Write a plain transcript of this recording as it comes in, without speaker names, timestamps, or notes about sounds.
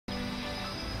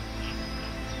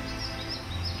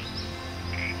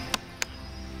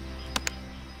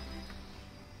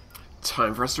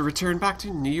Time for us to return back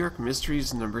to New York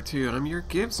Mysteries number 2. I'm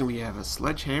YourGibs, and we have a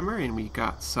sledgehammer, and we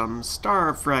got some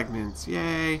star fragments.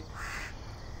 Yay!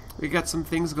 We got some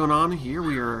things going on here.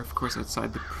 We are, of course,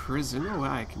 outside the prison. Oh,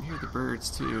 wow, I can hear the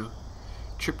birds, too.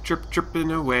 Chirp, chirp,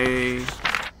 chirping away.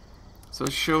 So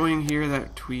showing here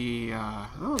that we,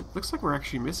 oh, it looks like we're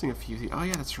actually missing a few. Oh,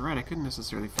 yeah, that's right. I couldn't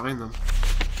necessarily find them.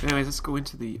 Anyways, let's go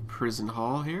into the prison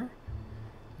hall here.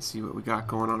 Let's see what we got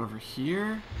going on over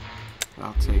here.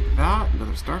 I'll take that.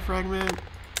 Another star fragment.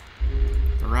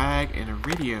 A rag and a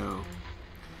radio.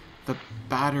 The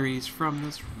batteries from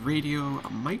this radio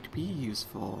might be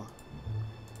useful.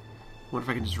 What if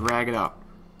I can just rag it up?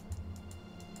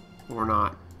 Or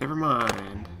not. Never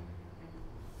mind.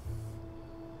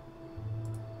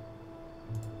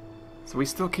 So we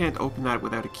still can't open that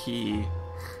without a key.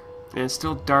 And it's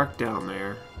still dark down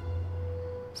there.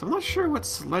 So I'm not sure what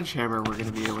sledgehammer we're going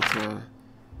to be able to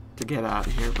get out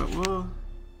of here, but we'll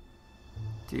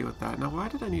deal with that. Now, why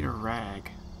did I need a rag?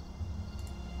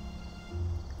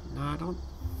 No, I don't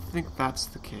think that's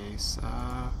the case.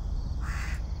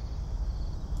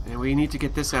 And we need to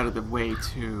get this out of the way,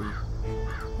 too.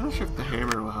 I'm not sure if the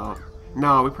hammer will help.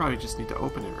 No, we probably just need to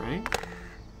open it, right?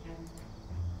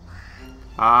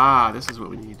 Ah, this is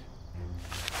what we need.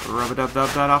 Rub-a-dub-dub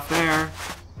that off there.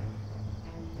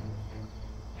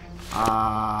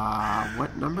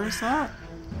 What number is that?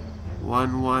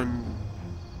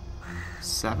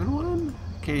 1171?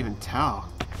 Can't even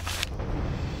tell.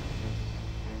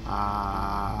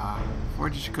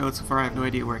 4-digit code. So far, I have no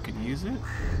idea where I could use it.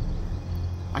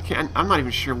 I'm not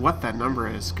even sure what that number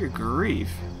is. Good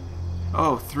grief.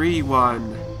 Oh,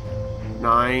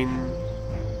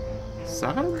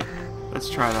 3197?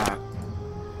 Let's try that.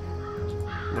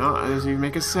 No, it doesn't even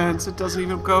make a sense. It doesn't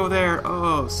even go there.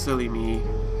 Oh, silly me.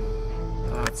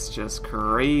 That's just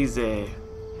crazy.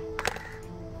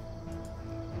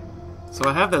 So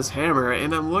I have this hammer,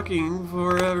 and I'm looking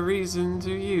for a reason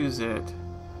to use it.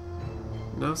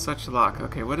 No such luck.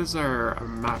 Okay, what does our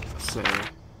map say? It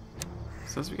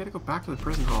says we gotta go back to the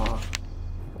prison hall.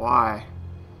 Why?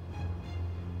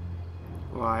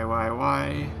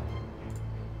 Why?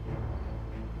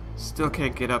 Still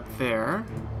can't get up there.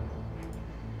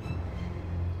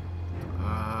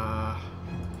 Not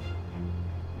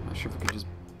sure if we can just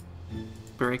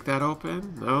break that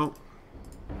open. No.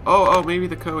 Oh, maybe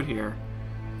the code here.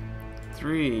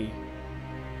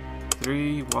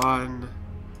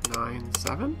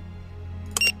 33197.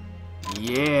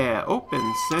 Yeah,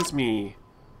 open sesame.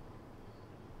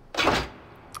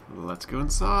 Let's go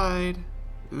inside.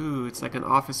 Ooh, it's like an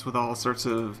office with all sorts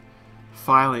of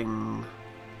filing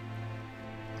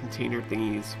container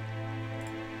thingies.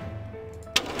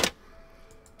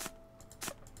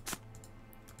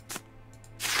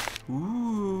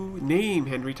 Ooh, name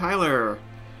Henry Tyler.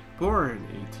 Born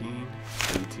in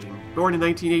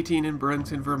 1918 in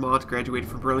Burlington, Vermont. Graduated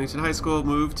from Burlington High School.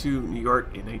 Moved to New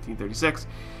York in 1936.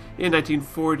 In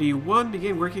 1941,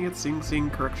 began working at Sing Sing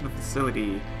Correctional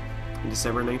Facility. In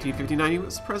December 1959, he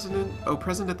was present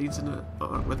at the incident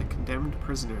with a condemned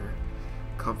prisoner.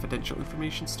 Confidential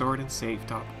information stored and saved.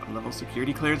 Top-level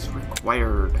security clearance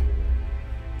required.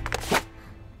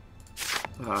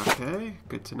 Okay,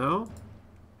 good to know.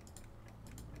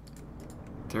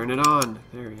 Turn it on.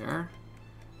 There we are.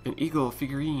 An eagle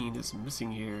figurine is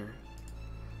missing here.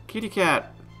 Kitty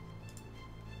cat.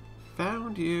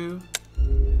 Found you.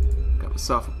 Got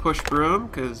myself a push broom,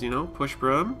 because, you know, push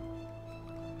broom.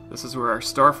 This is where our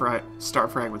star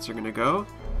fragments are going to go.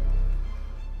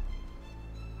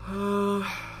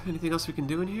 Anything else we can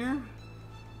do in here?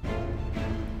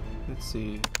 Let's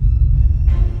see.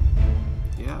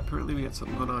 Yeah, apparently we got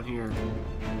something going on here.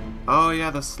 Oh yeah,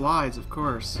 the slides, of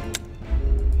course.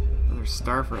 Another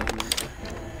star fragment.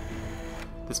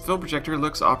 This film projector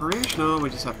looks operational. We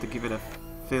just have to give it a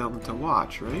film to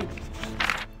watch, right?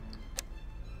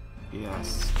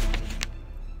 Yes.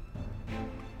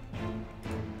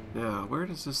 Now, where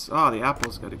does this... Oh, the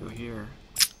apple's got to go here.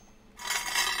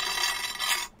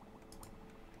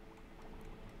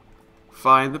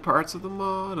 Find the parts of the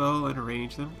model and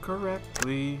arrange them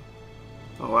correctly.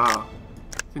 Oh, wow.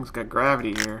 Thing's got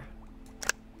gravity here.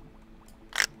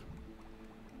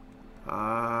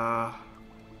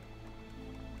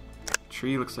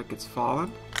 Tree looks like it's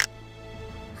fallen.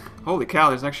 Holy cow,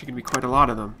 there's actually going to be quite a lot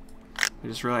of them. I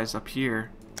just realized up here.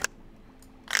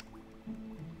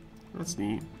 That's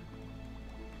neat.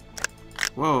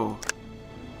 Whoa.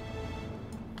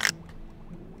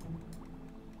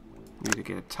 Need to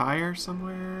get a tire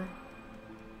somewhere.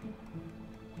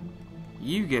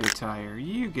 You get a tire.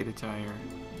 You get a tire.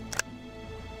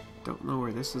 Don't know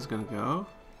where this is gonna go.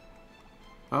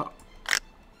 Oh,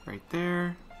 right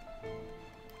there.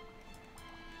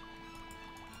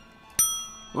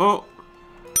 Oh!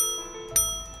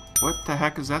 What the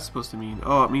heck is that supposed to mean?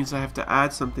 Oh, it means I have to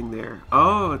add something there.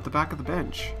 Oh, at the back of the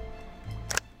bench.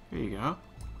 There you go.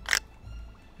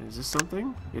 Is this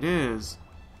something? It is.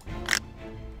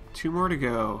 2 more to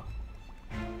go.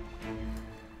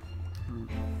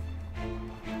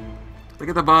 Look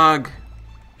at the bug.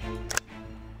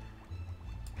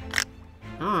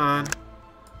 Come on.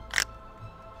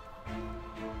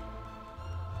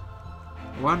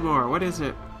 1 more. What is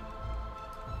it?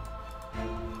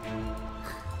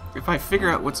 If I figure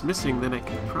out what's missing, then I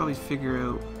can probably figure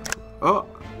out... Oh!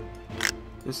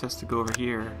 This has to go over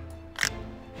here.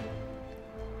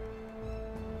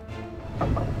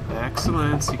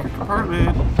 Excellent. Secret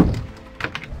compartment.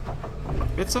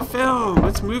 It's a film!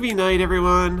 It's movie night,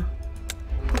 everyone!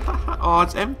 Oh,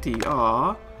 it's empty.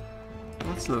 Aw.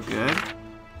 That's no good.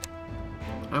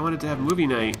 I wanted to have movie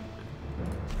night.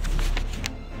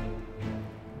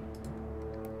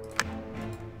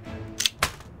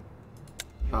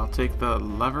 I'll take the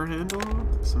lever handle,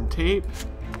 some tape,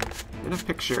 and a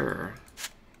picture.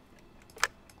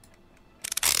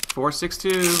 462.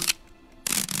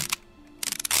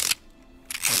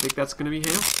 I think that's going to be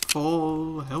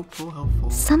helpful.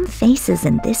 Some faces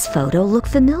in this photo look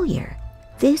familiar.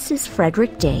 This is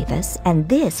Frederick Davis, and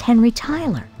this Henry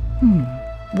Tyler.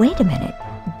 Wait a minute.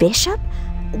 Bishop?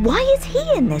 Why is he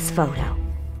in this photo?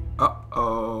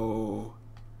 Uh-oh.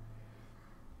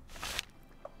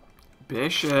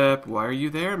 Bishop, why are you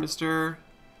there, mister?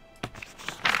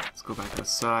 Let's go back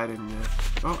outside and...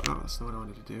 Oh, no, that's not what I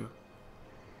wanted to do.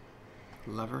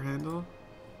 Lever handle.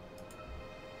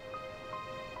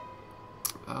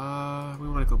 We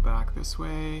want to go back this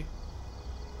way.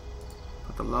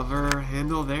 Put the lever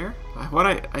handle there.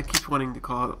 I keep wanting to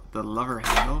call it the lever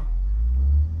handle.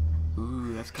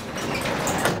 Ooh, that's kind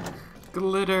of cool.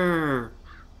 Glitter!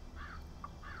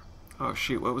 Oh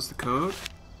shoot, what was the code?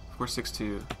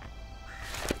 462.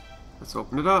 Let's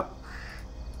open it up.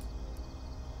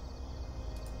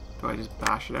 Do I just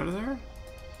bash it out of there?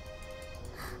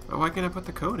 Oh, why can't I put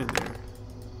the code in there?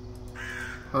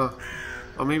 Huh.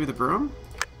 Oh, maybe the broom?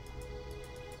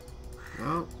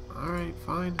 No. Alright,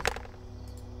 fine.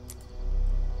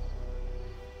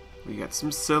 We got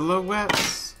some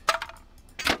silhouettes.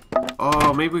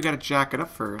 Oh, maybe we gotta jack it up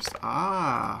first.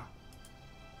 Ah.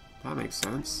 That makes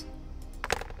sense.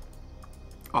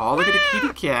 Oh, look at the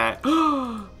kitty cat.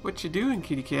 What you doing,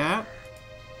 kitty cat?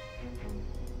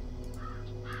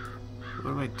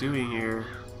 What am I doing here?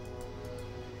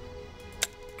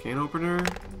 Can opener.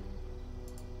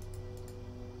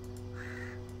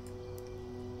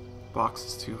 Box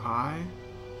is too high.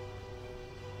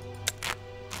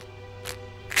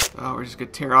 Oh, we're just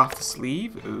gonna tear off the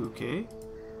sleeve? Okay.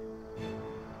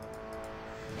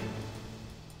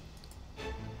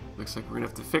 Looks like we're gonna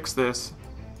have to fix this.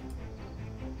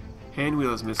 Hand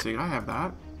wheel is missing. I have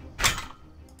that.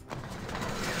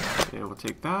 And we'll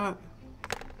take that.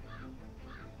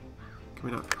 Can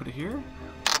we not put it here?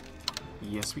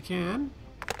 Yes, we can.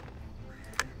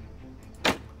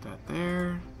 Put that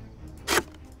there.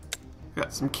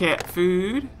 Got some cat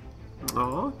food.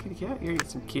 Aw, kitty cat, here,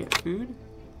 get some cat food.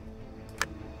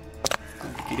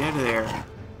 Get out of there.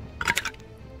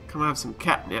 Come have some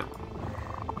catnip.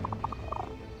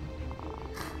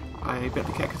 I bet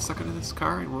the cat gets stuck into this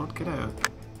car and won't get out.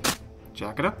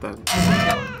 Jack it up then.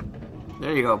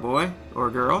 There you go, boy. Or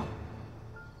girl.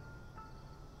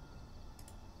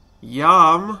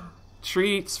 Yum!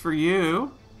 Treats for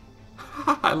you.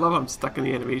 I love I'm stuck in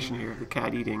the animation here of the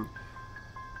cat eating.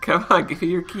 Come on, give me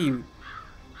your key.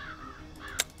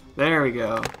 There we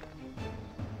go.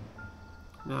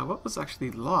 Now, what was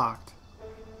actually locked?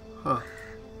 Huh.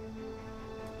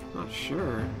 Not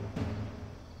sure.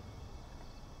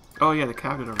 Oh yeah, the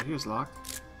cabinet over here is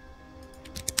locked.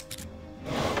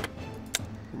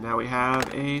 And now we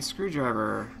have a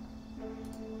screwdriver.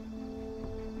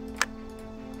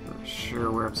 Not sure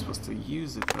where I'm supposed to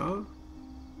use it though.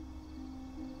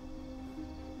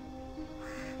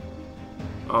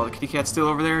 Oh, the kitty cat's still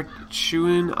over there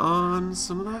chewing on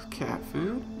some of that cat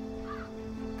food.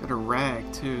 Got a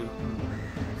rag too.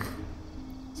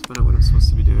 Let's find out what I'm supposed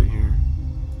to be doing here.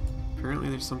 Apparently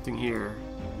there's something here.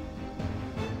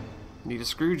 Need a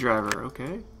screwdriver,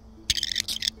 okay.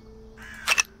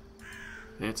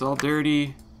 It's all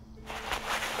dirty.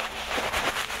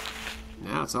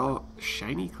 Now it's all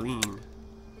shiny clean.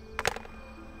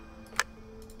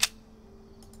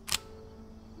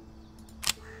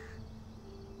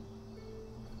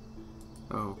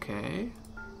 Okay.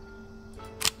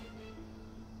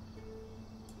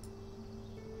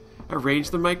 Arrange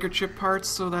the microchip parts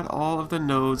so that all of the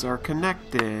nodes are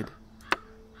connected.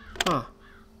 Huh.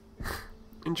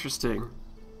 Interesting.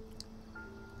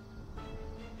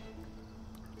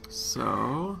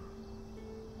 So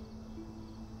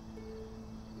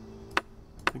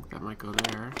I think that might go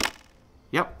there.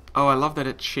 Yep. Oh, I love that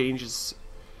it changes.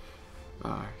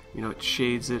 You know, it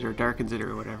shades it or darkens it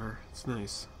or whatever. It's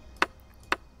nice.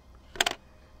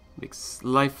 Makes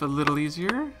life a little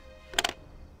easier.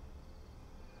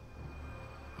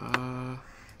 That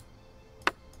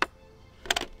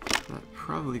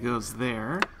probably goes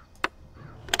there.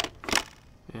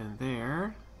 And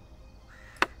there.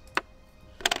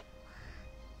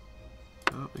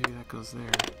 Oh, maybe that goes there.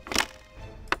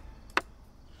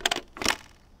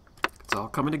 It's all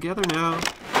coming together now.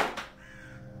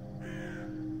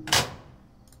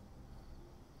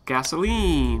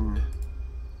 Gasoline.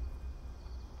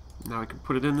 Now we can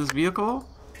put it in this vehicle.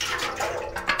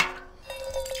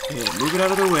 And move it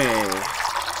out of the way.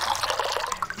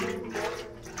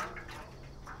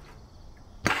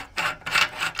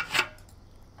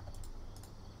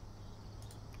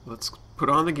 Let's put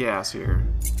on the gas here.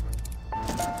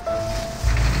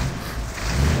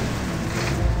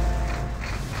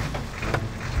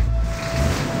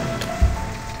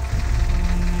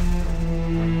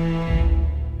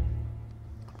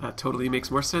 That totally makes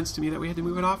more sense to me that we had to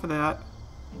move it off of that.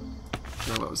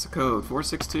 Now what was the code?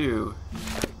 462.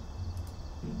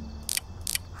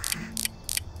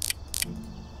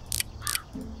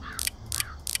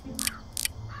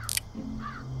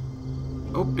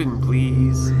 Open,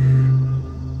 please.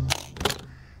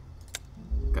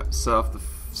 Got myself the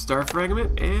star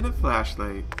fragment and a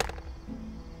flashlight.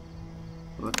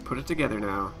 Let's put it together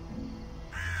now.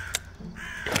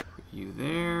 Put you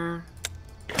there.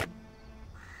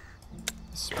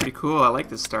 This is pretty cool. I like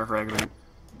this star fragment.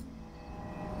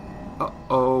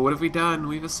 Uh-oh, what have we done?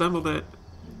 We've assembled it.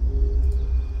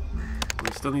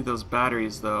 We still need those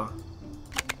batteries, though.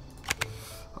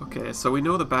 Okay, so we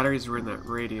know the batteries were in that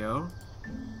radio.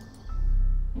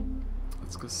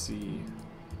 Let's go see.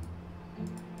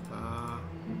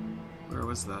 Where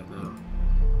was that now?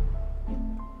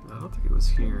 I don't think it was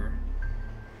here.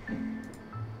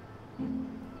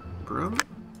 Broom?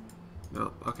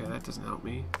 No, okay, that doesn't help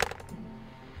me.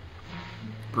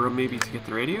 Broom maybe to get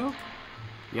the radio?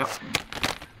 Yep.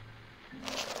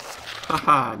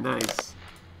 Haha, nice.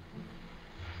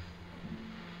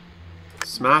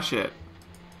 Smash it.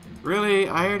 Really?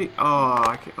 I already... Oh,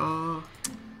 I can't... Oh.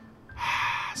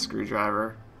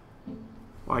 Screwdriver.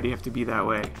 Why do you have to be that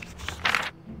way?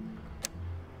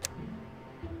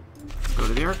 Let's go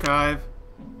to the archive.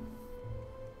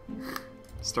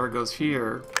 Star goes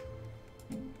here.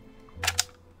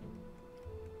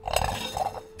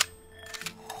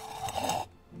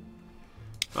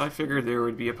 I figured there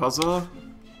would be a puzzle.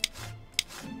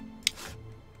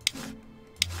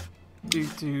 Do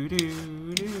do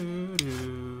do do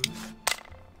do.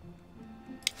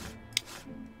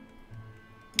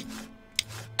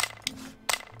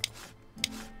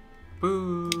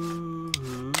 Boo.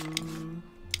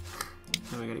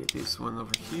 Now we gotta get this one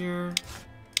over here.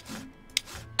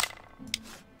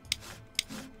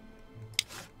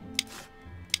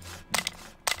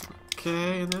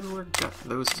 Okay, and then we've got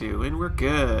those two, and we're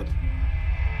good.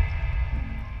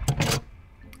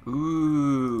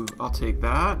 Ooh, I'll take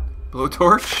that.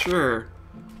 Blowtorch? Sure.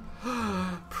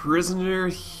 Prisoner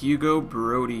Hugo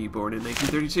Brody, born in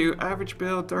 1932, average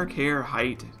build, dark hair,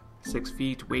 height 6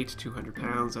 feet, weight 200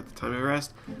 pounds at the time of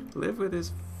arrest, lived with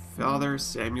his father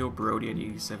Samuel Brody at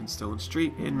 87 Stone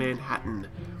Street in Manhattan.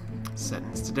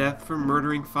 Sentenced to death for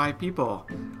murdering 5 people.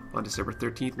 On December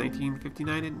 13th,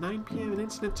 1959 at 9 p.m. an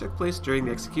incident took place during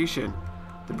the execution.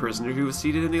 The prisoner, who was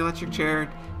seated in the electric chair,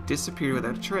 disappeared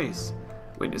without a trace.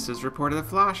 Witnesses reported a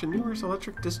flash and numerous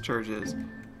electric discharges.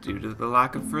 Due to the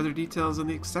lack of further details on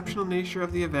the exceptional nature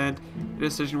of the event, a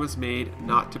decision was made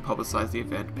not to publicize the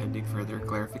event pending further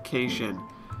clarification.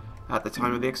 At the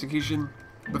time of the execution,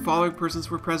 the following persons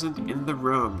were present in the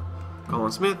room: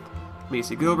 Colin Smith,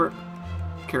 Macy Gilbert,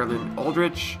 Carolyn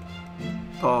Aldrich,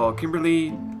 Paul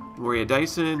Kimberly, Maria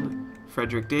Dyson,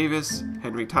 Frederick Davis,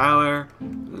 Henry Tyler,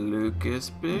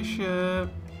 Lucas Bishop,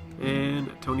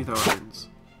 and Tony Thorns.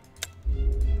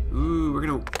 Ooh, we're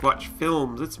gonna watch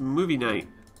films. It's movie night.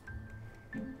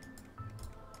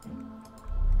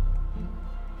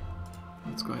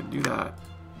 Let's go ahead and do that.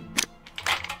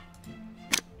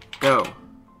 Go.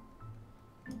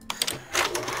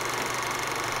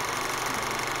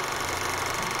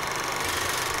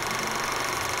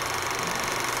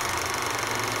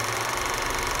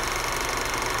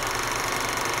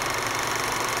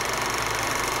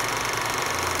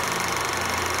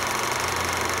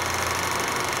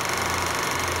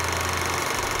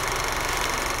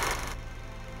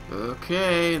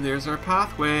 Okay, and there's our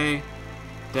pathway.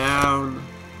 Down,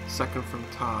 second from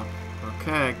top.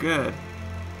 Okay, good.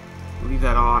 Leave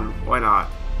that on. Why not?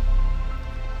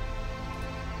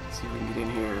 Let's see if we can get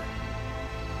in here.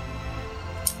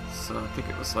 So I think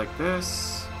it was like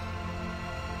this.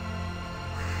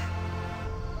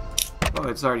 Oh,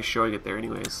 it's already showing it there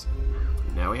anyways.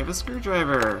 Now we have a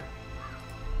screwdriver.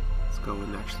 Let's go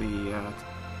and actually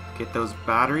get those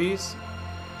batteries.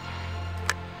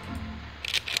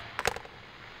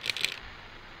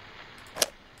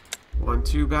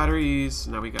 Two batteries.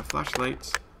 Now we got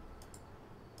flashlights.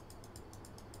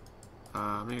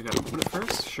 Maybe we gotta open it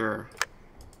first? Sure.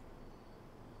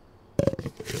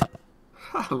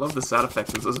 I love the sound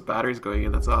effects with those batteries going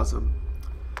in. That's awesome.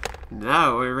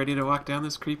 Now we're ready to walk down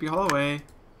this creepy hallway.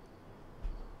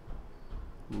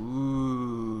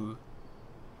 Ooh.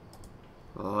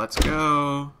 Let's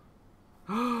go.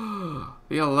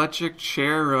 The electric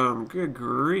chair room. Good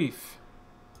grief.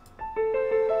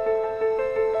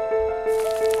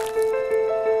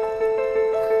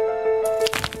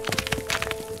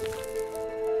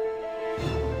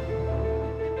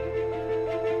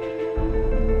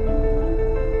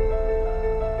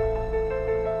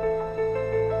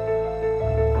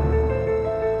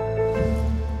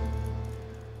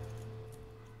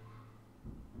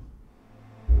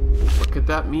 What could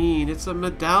that mean? It's a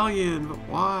medallion, but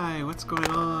why? What's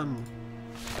going on?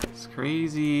 It's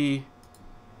crazy.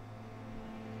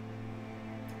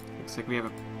 Looks like we have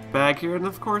a bag here, and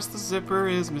of course the zipper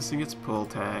is missing its pull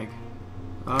tag.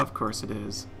 Of course it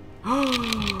is.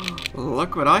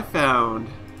 Look what I found!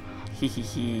 Hee hee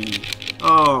hee.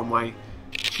 Oh, my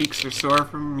cheeks are sore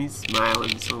from me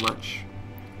smiling so much.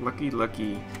 Looky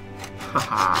looky.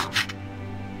 Haha.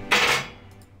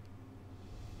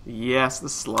 Yes, the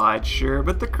slide, sure,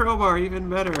 but the crowbar even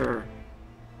better.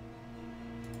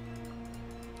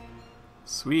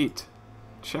 Sweet.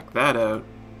 Check that out.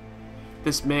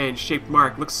 This man-shaped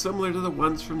mark looks similar to the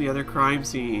ones from the other crime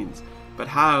scenes, but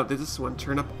how did this one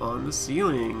turn up on the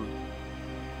ceiling?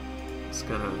 It's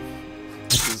kind of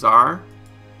bizarre.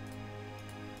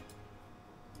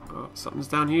 Oh, something's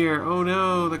down here. Oh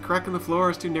no, the crack in the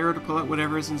floor is too narrow to pull out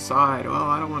whatever is inside. Well,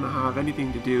 I don't want to have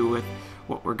anything to do with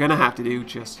what we're gonna have to do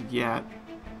just yet.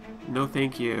 No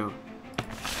thank you.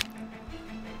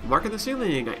 Mark in the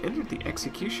ceiling. I entered the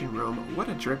execution room. What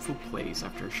a dreadful place.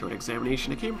 After a short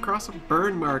examination, I came across a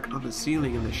burn mark on the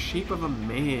ceiling in the shape of a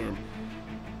man.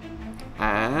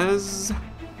 As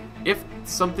if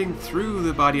something threw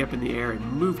the body up in the air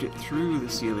and moved it through the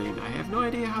ceiling. I have no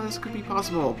idea how this could be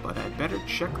possible, but I'd better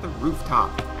check the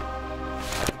rooftop.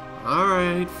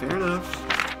 Alright, fair enough.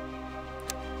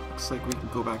 Looks like we can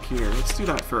go back here. Let's do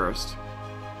that first.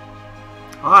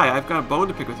 Hi, I've got a bone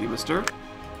to pick with you, mister.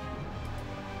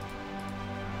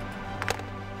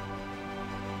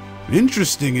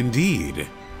 Interesting indeed.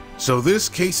 So this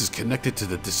case is connected to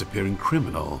the disappearing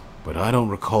criminal, but I don't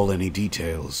recall any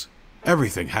details.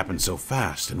 Everything happened so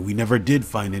fast, and we never did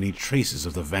find any traces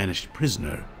of the vanished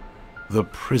prisoner. The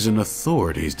prison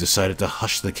authorities decided to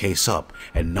hush the case up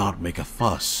and not make a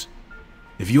fuss.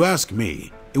 If you ask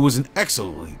me, it was an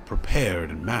excellently prepared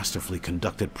and masterfully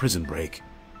conducted prison break.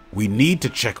 We need to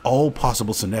check all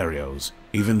possible scenarios,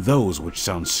 even those which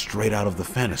sound straight out of the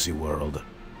fantasy world.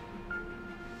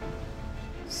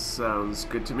 Sounds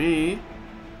good to me.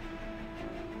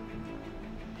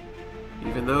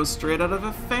 Even those straight out of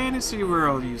a fantasy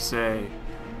world, you say?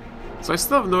 So I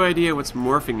still have no idea what's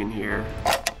morphing in here.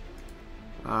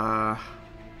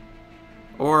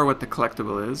 Or what the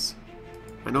collectible is.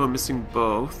 I know I'm missing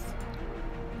both.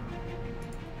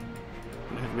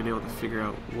 I haven't been able to figure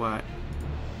out what.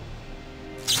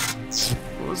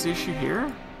 What was the issue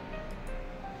here?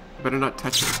 I better not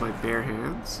touch it with my bare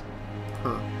hands.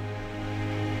 Huh.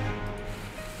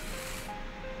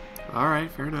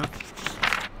 Alright, fair enough.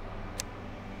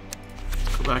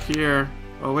 Let's go back here.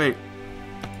 Oh, wait.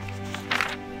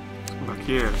 Let's go back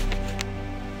here.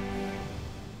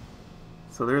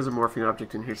 So there's a morphing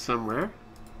object in here somewhere.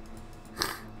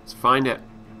 Let's find it.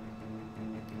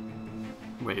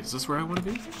 Wait, is this where I want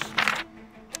to be?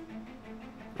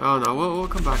 Oh no, we'll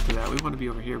come back to that. We want to be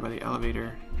over here by the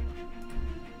elevator.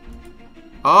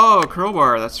 Oh,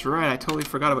 crowbar, that's right. I totally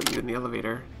forgot about you in the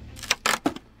elevator.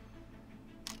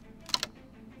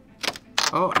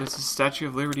 Oh, and it's a Statue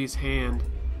of Liberty's hand.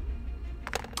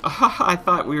 I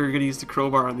thought we were going to use the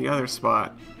crowbar on the other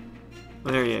spot.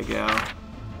 There you go.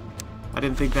 I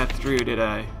didn't think that through, did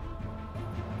I?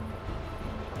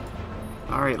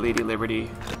 Alright, Lady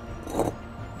Liberty.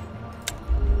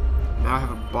 Now I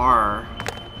have a bar.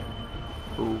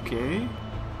 Okay.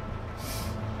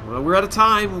 Well, we're out of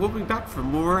time. We'll be back for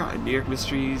more New York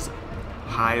Mysteries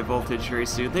High Voltage very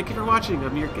soon. Thank you for watching.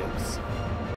 I'm YourGibs.